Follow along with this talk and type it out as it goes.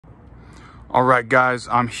All right, guys,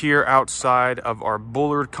 I'm here outside of our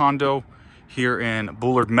Bullard condo here in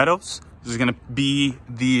Bullard Meadows. This is gonna be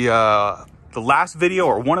the last video,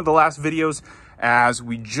 or one of the last videos, as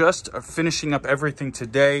we just are finishing up everything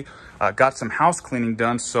today. Got some house cleaning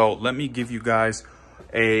done, so let me give you guys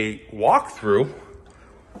a walkthrough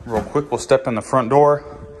real quick. We'll step in the front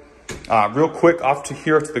door. Real quick, off to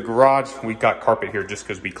here to the garage. We got carpet here just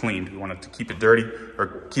because we cleaned. We wanted to keep it dirty,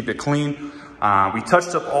 or keep it clean. We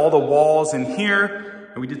touched up all the walls in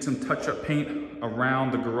here, and we did some touch-up paint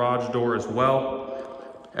around the garage door as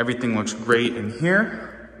well. Everything looks great in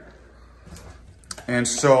here. And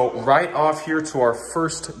so right off here to our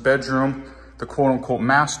first bedroom, the quote-unquote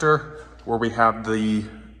master, where we have the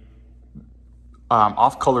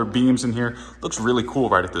off-color beams in here. Looks really cool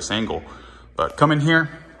right at this angle. But come in here,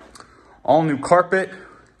 all new carpet.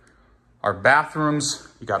 Our bathrooms,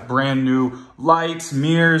 we got brand new lights,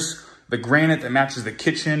 mirrors, the granite that matches the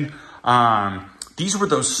kitchen. These were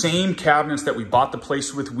those same cabinets that we bought the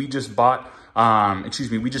place with. We just bought,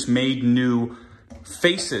 we just made new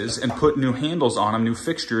faces and put new handles on them, new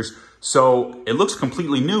fixtures. So it looks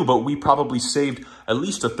completely new, but we probably saved at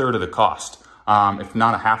least a third of the cost, if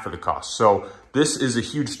not a half of the cost. So this is a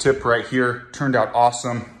huge tip right here. Turned out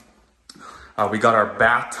awesome. We got our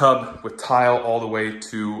bathtub with tile all the way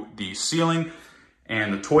to the ceiling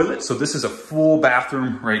and the toilet. So this is a full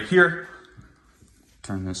bathroom right here.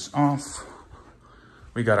 Turn this off.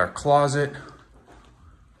 We got our closet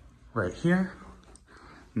right here.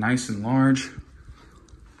 Nice and large.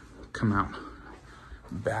 Come out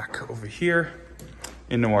back over here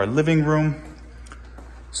into our living room.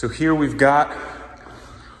 So here we've got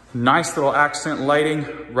nice little accent lighting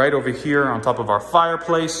right over here on top of our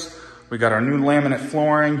fireplace. We got our new laminate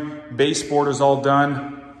flooring. Baseboard is all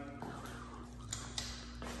done.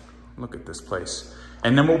 Look at this place.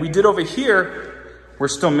 And then what we did over here, we're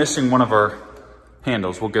still missing one of our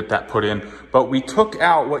handles. We'll get that put in. But we took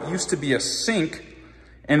out what used to be a sink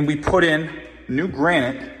and we put in new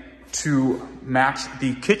granite to match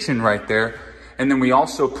the kitchen right there. And then we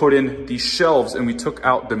also put in these shelves and we took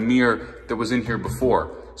out the mirror that was in here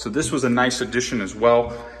before. So this was a nice addition as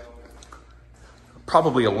well.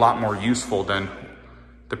 Probably a lot more useful than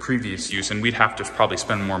the previous use, and we'd have to probably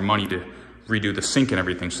spend more money to redo the sink and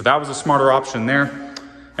everything. So that was a smarter option there.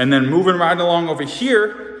 And then moving right along over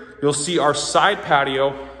here, you'll see our side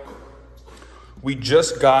patio. We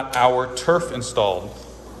just got our turf installed.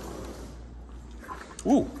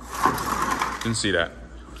 Ooh, didn't see that.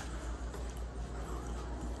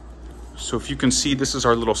 So if you can see, this is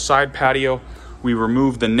our little side patio. We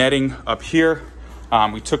removed the netting up here.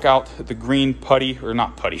 We took out the green putty, or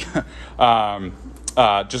not putty,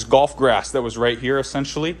 just golf grass that was right here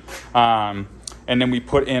essentially. And then we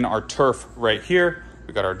put in our turf right here.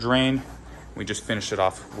 We got our drain. We just finished it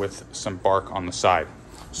off with some bark on the side.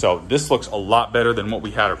 So this looks a lot better than what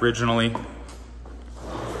we had originally.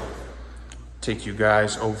 Take you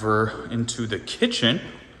guys over into the kitchen.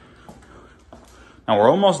 Now we're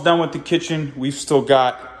almost done with the kitchen. We've still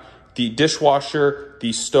got the dishwasher,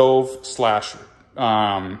 the stove slash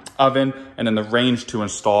oven, and then the range to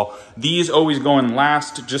install. These always go in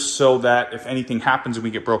last, just so that if anything happens and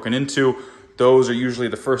we get broken into, those are usually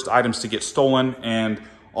the first items to get stolen, and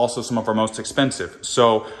also some of our most expensive.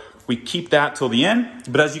 So we keep that till the end.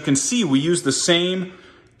 But as you can see, we use the same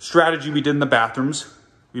strategy we did in the bathrooms.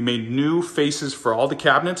 We made new faces for all the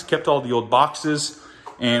cabinets, kept all the old boxes,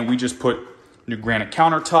 and we just put new granite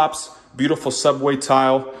countertops, beautiful subway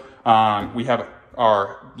tile. We have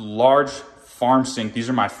our large farm sink. These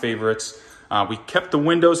are my favorites. We kept the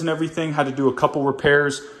windows and everything, had to do a couple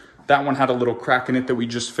repairs. That one had a little crack in it that we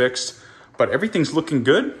just fixed, but everything's looking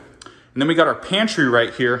good. And then we got our pantry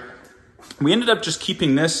right here. We ended up just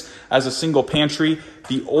keeping this as a single pantry.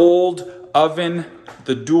 The old oven,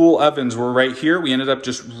 the dual ovens were right here. We ended up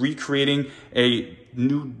just recreating a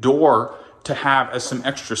new door to have as some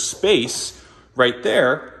extra space right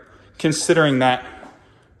there, considering that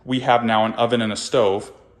we have now an oven and a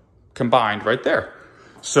stove combined right there.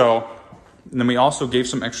 So, and then we also gave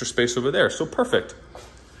some extra space over there. So perfect.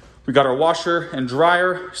 We got our washer and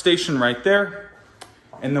dryer station right there.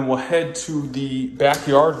 And then we'll head to the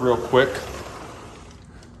backyard real quick,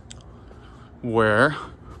 where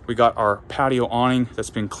we got our patio awning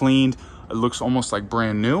that's been cleaned. It looks almost like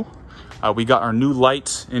brand new. We got our new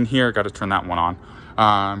lights in here. Got to turn that one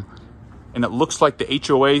on. And it looks like the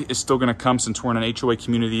HOA is still gonna come, since we're in an HOA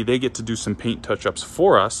community. They get to do some paint touch-ups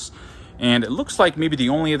for us. And it looks like maybe the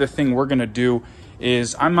only other thing we're gonna do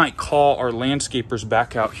is I might call our landscapers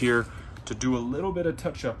back out here to do a little bit of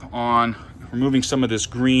touch-up on removing some of this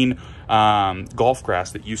green golf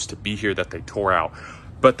grass that used to be here that they tore out.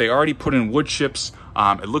 but they already put in wood chips.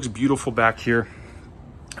 It looks beautiful back here.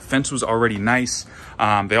 Fence was already nice.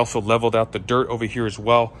 They also leveled out the dirt over here as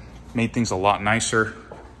well, made things a lot nicer.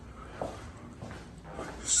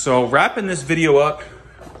 So wrapping this video up,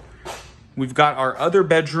 we've got our other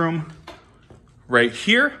bedroom right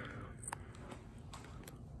here.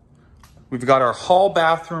 We've got our hall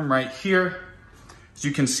bathroom right here. As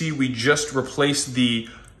you can see, we just replaced the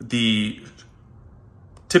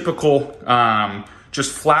typical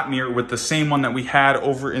just flat mirror with the same one that we had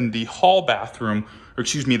over in the hall bathroom, or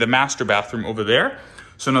excuse me, the master bathroom over there.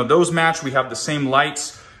 So no, those match. We have the same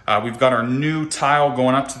lights. We've got our new tile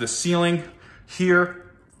going up to the ceiling here.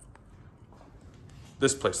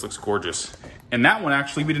 This place looks gorgeous. And that one,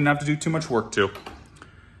 actually, we didn't have to do too much work to.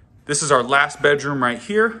 This is our last bedroom right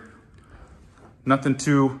here. Nothing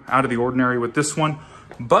too out of the ordinary with this one,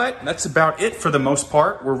 but that's about it for the most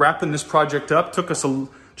part. We're wrapping this project up. Took us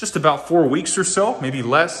just about 4 weeks or so, maybe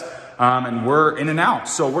less, and we're in and out.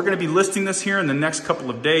 So we're gonna be listing this here in the next couple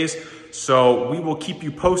of days. So we will keep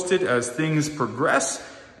you posted as things progress,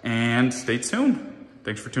 and stay tuned.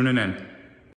 Thanks for tuning in.